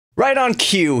Right on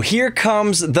cue, here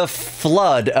comes the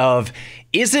flood of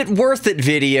 "Is it worth it?"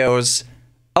 videos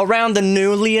around the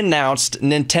newly announced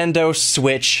Nintendo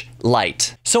Switch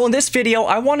Lite. So in this video,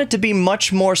 I wanted to be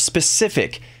much more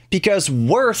specific because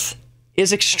worth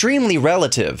is extremely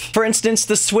relative. For instance,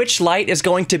 the Switch Lite is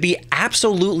going to be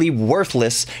absolutely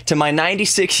worthless to my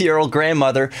 96-year-old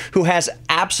grandmother who has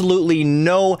absolutely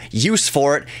no use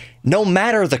for it, no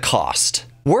matter the cost.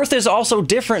 Worth is also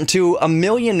different to a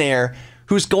millionaire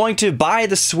who's going to buy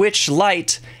the Switch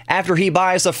Lite after he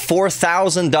buys a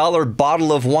 $4,000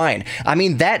 bottle of wine. I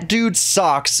mean, that dude's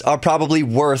socks are probably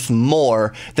worth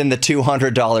more than the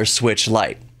 $200 Switch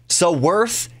Lite. So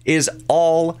worth is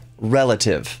all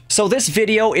relative. So this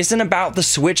video isn't about the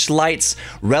Switch Lite's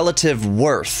relative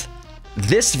worth.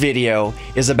 This video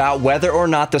is about whether or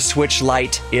not the Switch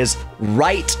Lite is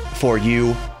right for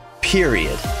you,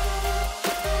 period.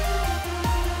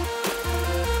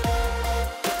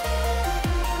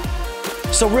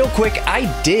 So real quick,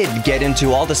 I did get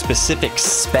into all the specific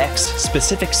specs,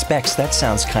 that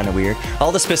sounds kind of weird,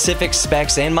 all the specific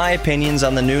specs and my opinions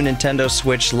on the new Nintendo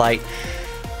Switch Lite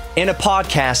in a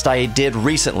podcast I did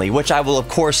recently, which I will of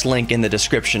course link in the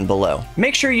description below.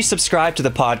 Make sure you subscribe to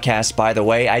the podcast, by the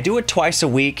way. I do it twice a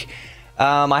week.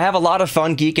 I have a lot of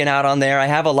fun geeking out on there. I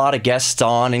have a lot of guests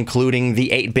on, including the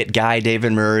 8-bit guy,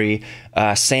 David Murray,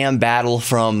 Sam Battle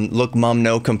from Look Mum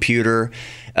No Computer,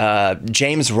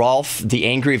 James Rolfe, the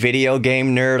angry video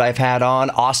game nerd I've had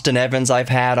on, Austin Evans I've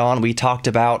had on. We talked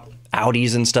about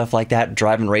Audis and stuff like that,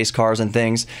 driving race cars and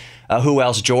things. Who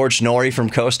else? George Norrie from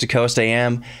Coast to Coast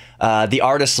AM. The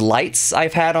artist Lights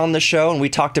I've had on the show, and we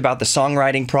talked about the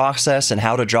songwriting process and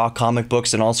how to draw comic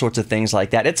books and all sorts of things like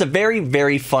that. It's a very,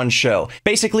 very fun show.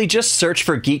 Basically, just search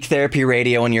for Geek Therapy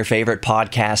Radio in your favorite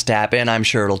podcast app, and I'm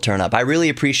sure it'll turn up. I really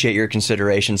appreciate your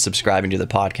consideration subscribing to the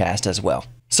podcast as well.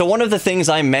 So one of the things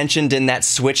I mentioned in that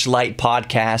Switch Lite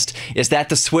podcast is that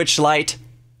the Switch Lite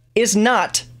is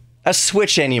not a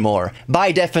Switch anymore.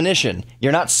 By definition,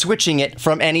 you're not switching it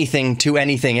from anything to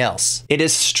anything else. It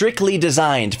is strictly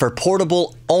designed for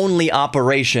portable-only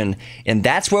operation, and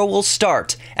that's where we'll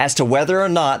start as to whether or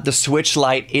not the Switch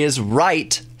Lite is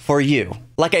right for you.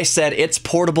 Like I said, it's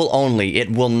portable only.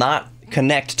 It will not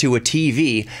connect to a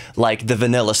TV like the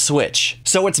vanilla Switch.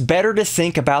 So it's better to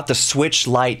think about the Switch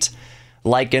Lite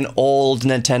like an old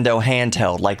Nintendo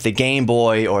handheld, like the Game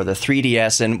Boy or the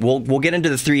 3DS, and we'll get into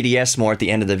the 3DS more at the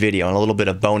end of the video and a little bit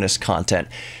of bonus content.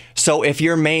 So if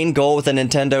your main goal with a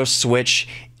Nintendo Switch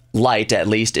Lite, at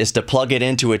least, is to plug it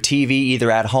into a TV either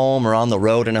at home or on the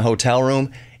road in a hotel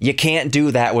room, you can't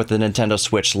do that with the Nintendo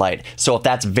Switch Lite. So if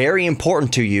that's very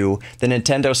important to you, the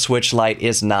Nintendo Switch Lite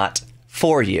is not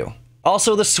for you.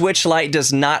 Also, the Switch Lite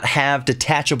does not have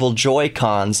detachable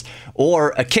Joy-Cons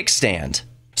or a kickstand.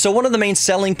 So one of the main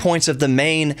selling points of the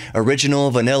main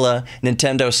original vanilla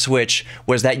Nintendo Switch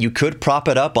was that you could prop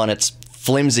it up on its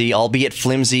flimsy, albeit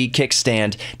flimsy,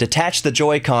 kickstand, detach the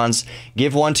Joy-Cons,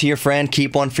 give one to your friend,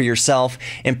 keep one for yourself,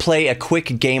 and play a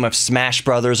quick game of Smash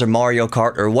Brothers or Mario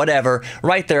Kart or whatever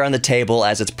right there on the table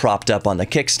as it's propped up on the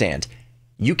kickstand.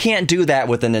 You can't do that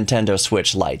with the Nintendo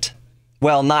Switch Lite.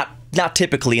 Well, not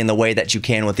typically in the way that you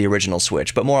can with the original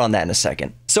Switch, but more on that in a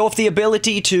second. So if the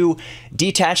ability to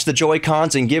detach the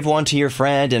Joy-Cons and give one to your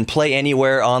friend and play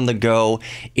anywhere on the go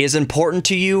is important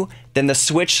to you, then the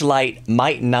Switch Lite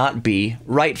might not be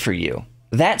right for you.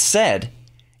 That said,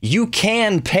 you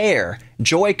can pair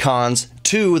Joy-Cons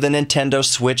to the Nintendo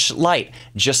Switch Lite,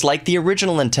 just like the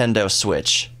original Nintendo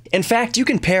Switch. In fact, you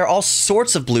can pair all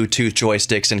sorts of Bluetooth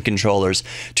joysticks and controllers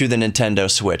to the Nintendo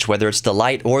Switch, whether it's the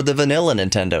Lite or the vanilla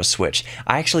Nintendo Switch.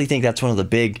 I actually think that's one of the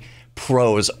big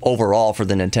pros overall for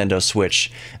the Nintendo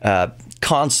Switch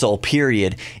console,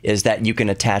 period, is that you can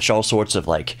attach all sorts of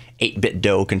like 8-bit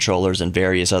DOE controllers and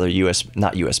various other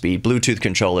Bluetooth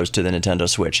controllers to the Nintendo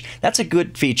Switch. That's a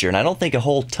good feature, and I don't think a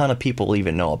whole ton of people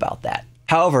even know about that.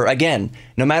 However, again,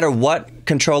 no matter what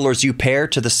controllers you pair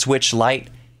to the Switch Lite,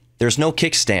 there's no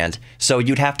kickstand, so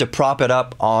you'd have to prop it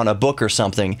up on a book or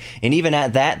something, and even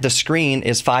at that, the screen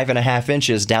is 5.5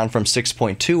 inches down from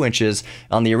 6.2 inches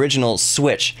on the original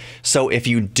Switch. So if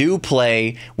you do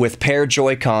play with paired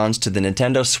Joy-Cons to the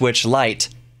Nintendo Switch Lite,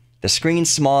 the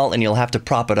screen's small and you'll have to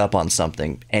prop it up on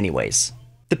something anyways.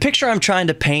 The picture I'm trying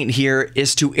to paint here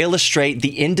is to illustrate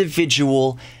the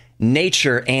individual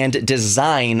nature and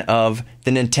design of the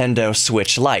Nintendo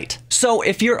Switch Lite. So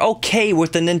if you're okay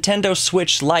with the Nintendo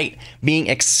Switch Lite being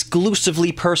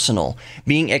exclusively personal,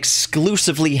 being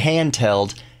exclusively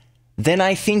handheld, then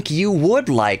I think you would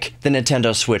like the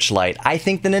Nintendo Switch Lite. I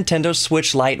think the Nintendo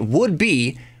Switch Lite would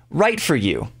be right for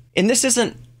you. And this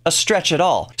isn't a stretch at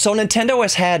all. So Nintendo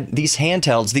has had these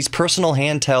handhelds, these personal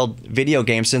handheld video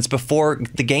games since before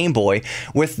the Game Boy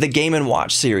with the Game &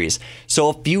 Watch series. So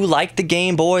if you like the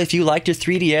Game Boy, if you liked your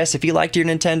 3DS, if you liked your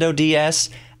Nintendo DS,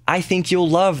 I think you'll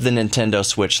love the Nintendo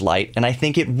Switch Lite, and I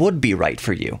think it would be right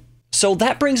for you. So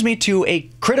that brings me to a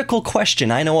critical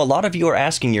question I know a lot of you are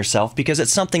asking yourself, because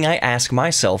it's something I ask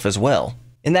myself as well.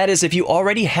 And that is, if you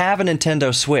already have a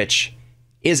Nintendo Switch,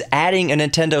 is adding a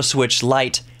Nintendo Switch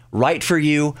Lite right for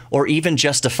you or even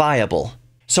justifiable?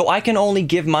 So I can only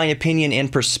give my opinion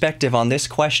and perspective on this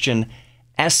question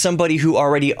as somebody who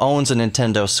already owns a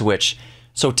Nintendo Switch.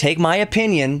 So take my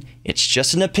opinion, it's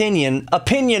just an opinion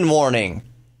warning.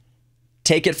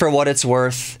 Take it for what it's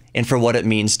worth and for what it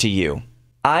means to you.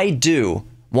 I do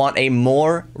want a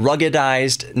more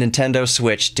ruggedized Nintendo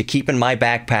Switch to keep in my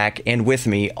backpack and with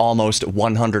me almost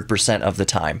 100% of the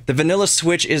time. The vanilla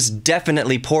Switch is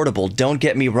definitely portable, don't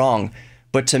get me wrong,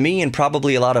 but to me and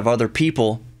probably a lot of other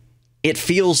people, it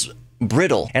feels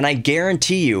brittle. And I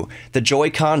guarantee you, the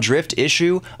Joy-Con drift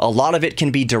issue, a lot of it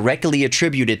can be directly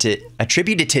attributed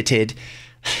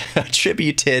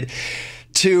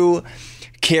to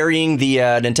carrying the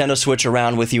Nintendo Switch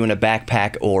around with you in a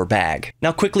backpack or bag.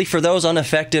 Now quickly, for those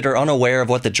unaffected or unaware of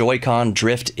what the Joy-Con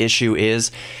drift issue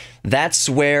is, that's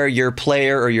where your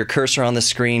player or your cursor on the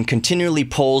screen continually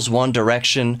pulls one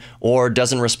direction or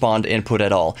doesn't respond to input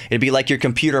at all. It'd be like your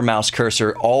computer mouse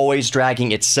cursor always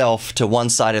dragging itself to one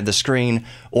side of the screen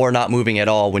or not moving at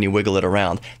all when you wiggle it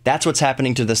around. That's what's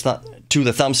happening to the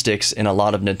thumbsticks in a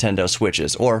lot of Nintendo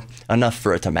Switches, or enough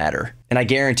for it to matter. And I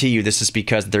guarantee you this is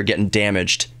because they're getting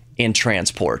damaged in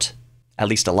transport. At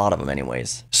least a lot of them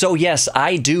anyways. So yes,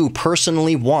 I do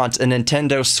personally want a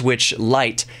Nintendo Switch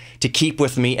Lite to keep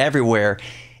with me everywhere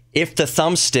if the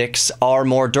thumbsticks are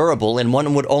more durable, and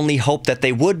one would only hope that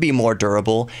they would be more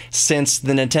durable since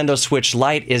the Nintendo Switch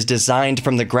Lite is designed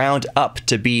from the ground up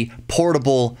to be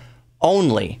portable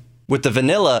only. With the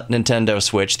vanilla Nintendo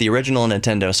Switch, the original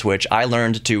Nintendo Switch, I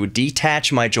learned to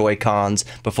detach my Joy-Cons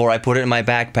before I put it in my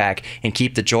backpack and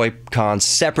keep the Joy-Cons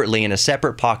separately in a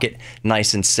separate pocket,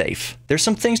 nice and safe. There's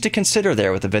some things to consider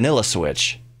there with the vanilla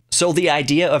Switch. So the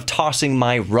idea of tossing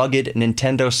my rugged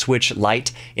Nintendo Switch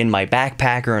Lite in my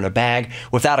backpack or in a bag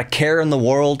without a care in the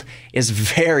world is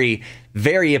very,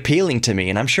 very appealing to me,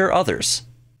 and I'm sure others.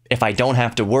 If I don't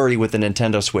have to worry with the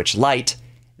Nintendo Switch Lite,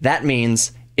 that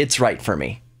means it's right for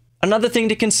me. Another thing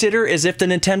to consider is if the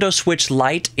Nintendo Switch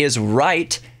Lite is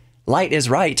right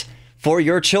for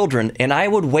your children, and I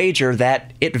would wager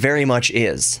that it very much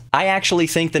is. I actually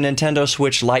think the Nintendo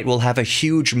Switch Lite will have a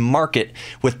huge market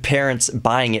with parents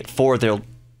buying it for their...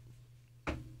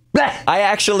 I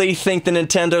actually think the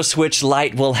Nintendo Switch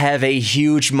Lite will have a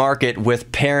huge market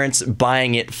with parents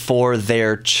buying it for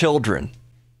their children.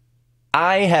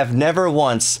 I have never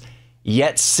once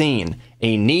yet seen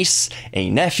a niece, a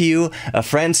nephew, a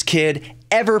friend's kid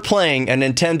ever playing a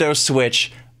Nintendo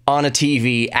Switch on a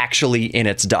TV actually in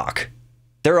its dock.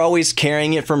 They're always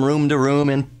carrying it from room to room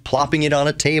and plopping it on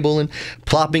a table and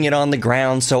plopping it on the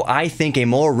ground, so I think a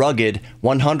more rugged,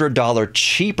 $100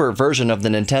 cheaper version of the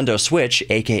Nintendo Switch,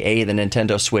 aka the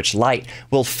Nintendo Switch Lite,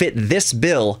 will fit this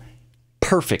bill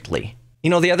perfectly.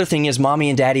 You know, the other thing is mommy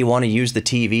and daddy want to use the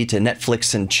TV to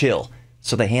Netflix and chill,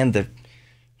 so they hand the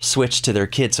Switch to their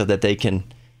kids so that they can...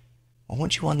 Well,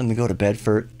 wouldn't you want them to go to bed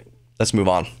for... Let's move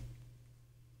on.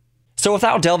 So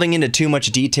without delving into too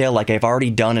much detail like I've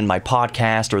already done in my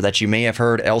podcast or that you may have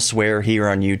heard elsewhere here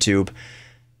on YouTube,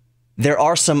 there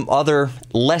are some other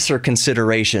lesser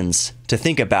considerations to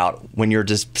think about when you're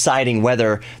deciding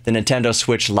whether the Nintendo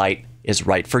Switch Lite is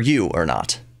right for you or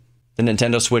not. The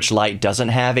Nintendo Switch Lite doesn't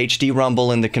have HD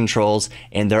rumble in the controls,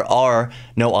 and there are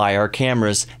no IR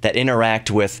cameras that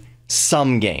interact with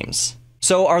some games.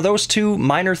 So are those two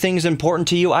minor things important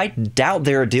to you? I doubt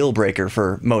they're a deal breaker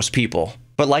for most people.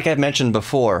 But like I've mentioned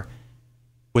before,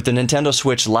 with the Nintendo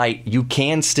Switch Lite, you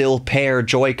can still pair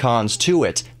Joy-Cons to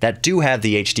it that do have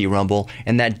the HD rumble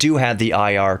and that do have the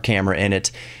IR camera in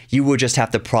it. You would just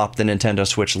have to prop the Nintendo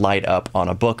Switch Lite up on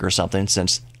a book or something,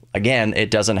 since, again, it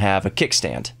doesn't have a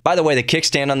kickstand. By the way, the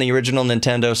kickstand on the original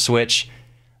Nintendo Switch,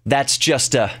 that's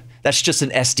just an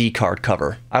SD card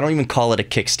cover. I don't even call it a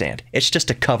kickstand. It's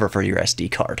just a cover for your SD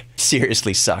card.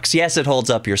 Seriously sucks. Yes, it holds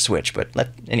up your Switch, but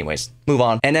anyways, move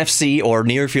on. NFC, or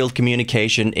near-field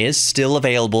communication, is still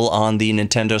available on the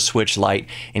Nintendo Switch Lite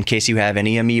in case you have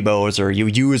any amiibos or you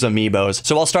use amiibos.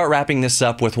 So I'll start wrapping this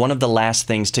up with one of the last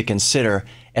things to consider,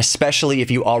 especially if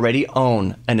you already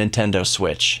own a Nintendo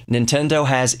Switch. Nintendo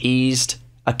has eased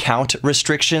account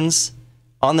restrictions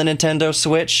on the Nintendo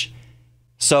Switch,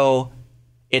 so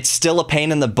it's still a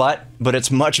pain in the butt, but it's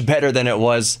much better than it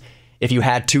was if you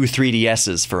had two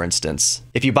 3DSs, for instance.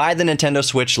 If you buy the Nintendo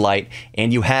Switch Lite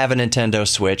and you have a Nintendo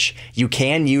Switch, you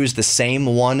can use the same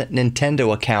one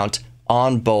Nintendo account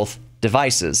on both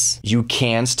devices. You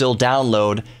can still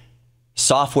download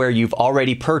software you've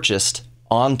already purchased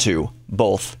onto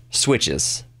both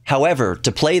Switches. However,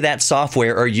 to play that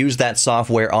software or use that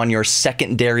software on your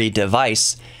secondary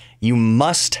device, you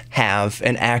must have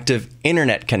an active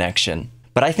internet connection.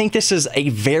 But I think this is a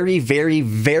very, very,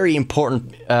 very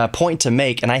important point to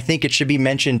make, and I think it should be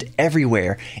mentioned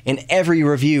everywhere in every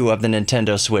review of the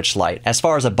Nintendo Switch Lite, as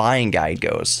far as a buying guide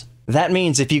goes. That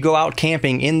means if you go out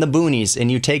camping in the boonies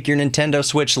and you take your Nintendo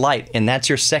Switch Lite, and that's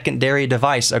your secondary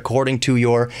device according to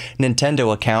your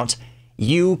Nintendo account,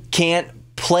 you can't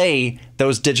play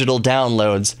those digital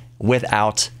downloads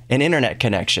without an internet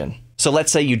connection. So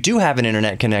let's say you do have an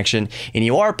internet connection and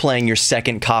you are playing your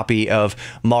second copy of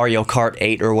Mario Kart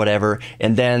 8 or whatever,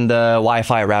 and then the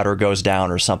Wi-Fi router goes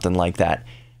down or something like that.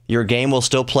 Your game will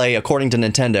still play, according to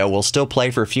Nintendo, will still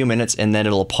play for a few minutes and then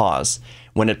it'll pause.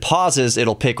 When it pauses,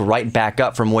 it'll pick right back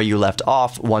up from where you left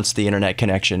off once the internet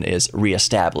connection is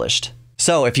reestablished.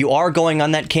 So if you are going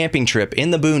on that camping trip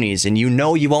in the boonies and you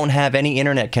know you won't have any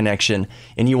internet connection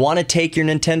and you want to take your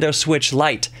Nintendo Switch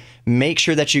Lite, make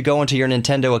sure that you go into your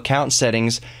Nintendo account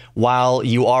settings while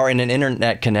you are in an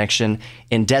internet connection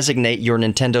and designate your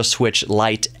Nintendo Switch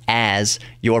Lite as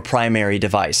your primary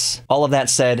device. All of that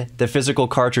said, the physical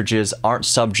cartridges aren't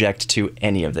subject to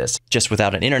any of this. Just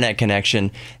without an internet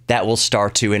connection, that will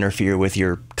start to interfere with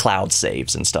your cloud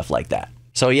saves and stuff like that.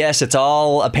 So yes, it's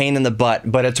all a pain in the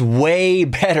butt, but it's way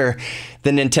better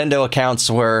than Nintendo accounts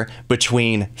were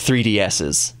between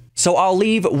 3DSs. So I'll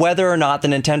leave whether or not the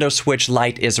Nintendo Switch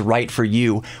Lite is right for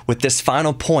you with this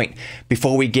final point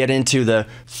before we get into the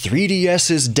 3DS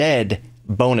is dead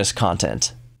bonus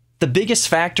content. The biggest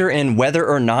factor in whether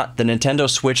or not the Nintendo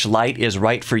Switch Lite is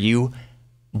right for you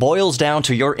boils down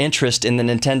to your interest in the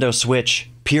Nintendo Switch,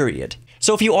 period.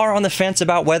 So if you are on the fence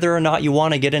about whether or not you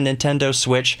want to get a Nintendo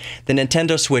Switch, the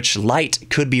Nintendo Switch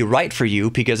Lite could be right for you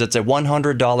because it's a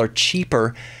 $100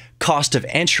 cheaper cost of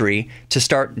entry to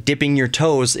start dipping your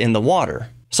toes in the water.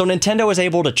 So Nintendo is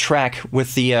able to track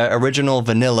with the original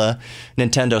vanilla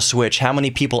Nintendo Switch how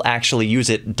many people actually use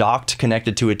it docked,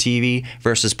 connected to a TV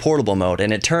versus portable mode.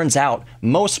 And it turns out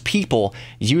most people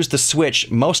use the Switch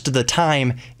most of the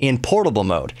time in portable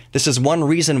mode. This is one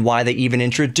reason why they even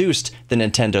introduced the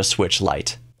Nintendo Switch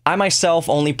Lite. I myself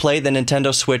only play the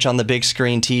Nintendo Switch on the big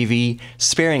screen TV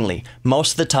sparingly.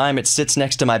 Most of the time it sits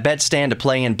next to my bedstand to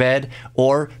play in bed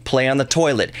or play on the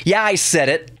toilet. Yeah, I said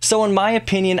it! So in my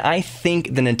opinion, I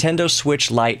think the Nintendo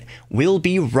Switch Lite will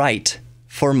be right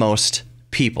for most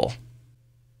people.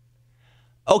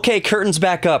 Okay, curtains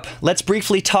back up. Let's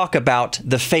briefly talk about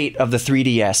the fate of the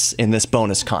 3DS in this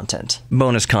bonus content.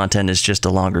 Bonus content is just a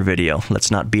longer video.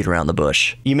 Let's not beat around the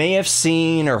bush. You may have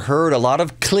seen or heard a lot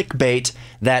of clickbait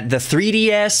that the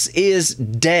 3DS is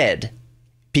dead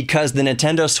because the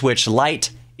Nintendo Switch Lite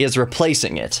is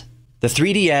replacing it. The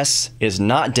 3DS is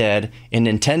not dead, and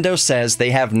Nintendo says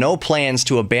they have no plans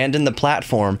to abandon the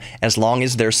platform as long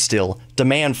as there's still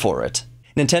demand for it.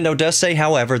 Nintendo does say,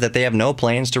 however, that they have no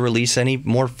plans to release any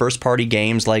more first-party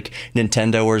games like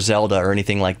Nintendo or Zelda or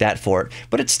anything like that for it,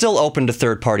 but it's still open to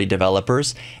third-party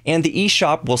developers, and the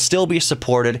eShop will still be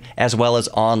supported as well as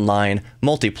online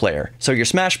multiplayer. So your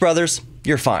Smash Brothers,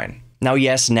 you're fine. Now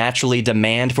yes, naturally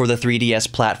demand for the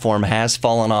 3DS platform has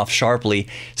fallen off sharply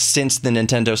since the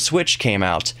Nintendo Switch came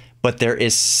out, but there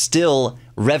is still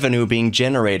revenue being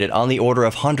generated on the order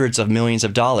of hundreds of millions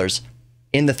of dollars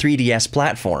in the 3DS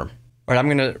platform. All right, I'm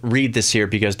going to read this here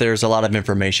because there's a lot of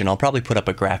information. I'll probably put up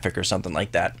a graphic or something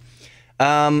like that.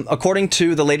 According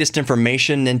to the latest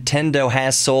information, Nintendo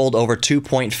has sold over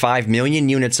 2.5 million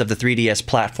units of the 3DS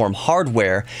platform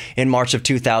hardware in March of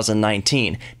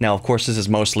 2019. Now, of course, this is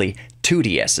mostly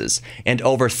 2DSs, and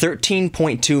over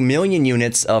 13.2 million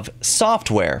units of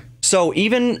software. So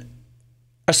even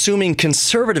assuming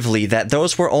conservatively that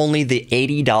those were only the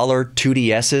 $80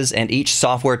 2DSs and each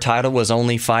software title was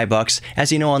only $5,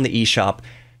 as you know on the eShop,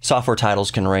 software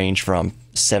titles can range from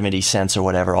 70 cents or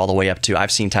whatever all the way up to,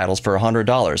 I've seen titles for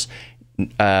 $100.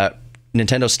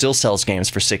 Nintendo still sells games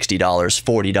for $60,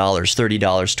 $40, $30,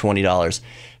 $20.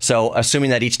 So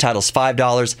assuming that each title's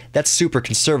 $5, that's super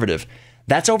conservative.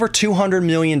 That's over $200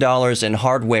 million in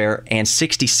hardware and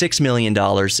 $66 million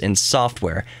in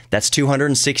software. That's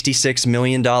 $266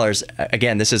 million.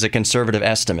 Again, this is a conservative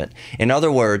estimate. In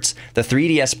other words, the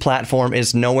 3DS platform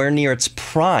is nowhere near its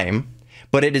prime,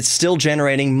 but it is still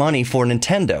generating money for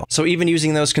Nintendo. So even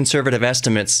using those conservative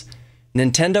estimates,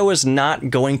 Nintendo is not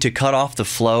going to cut off the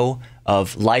flow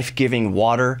of life-giving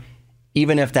water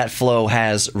even if that flow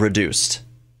has reduced,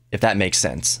 if that makes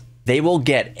sense. They will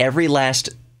get every last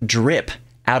drip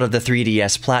out of the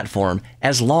 3DS platform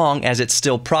as long as it's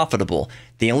still profitable.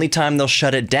 The only time they'll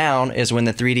shut it down is when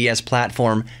the 3DS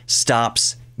platform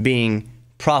stops being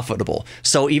profitable.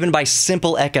 So even by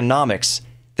simple economics,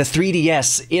 the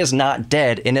 3DS is not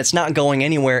dead, and it's not going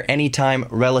anywhere anytime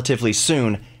relatively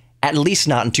soon, at least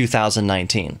not in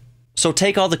 2019. So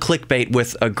take all the clickbait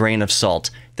with a grain of salt.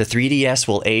 The 3DS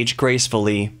will age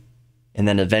gracefully and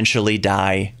then eventually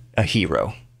die a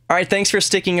hero. All right, thanks for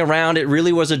sticking around. It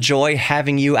really was a joy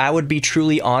having you. I would be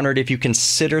truly honored if you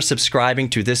consider subscribing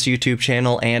to this YouTube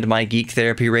channel and my Geek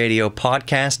Therapy Radio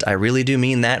podcast. I really do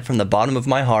mean that from the bottom of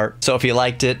my heart. So if you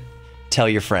liked it, tell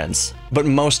your friends. But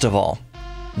most of all,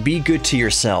 be good to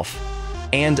yourself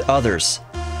and others.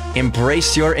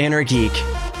 Embrace your inner geek,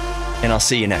 and I'll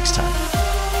see you next time.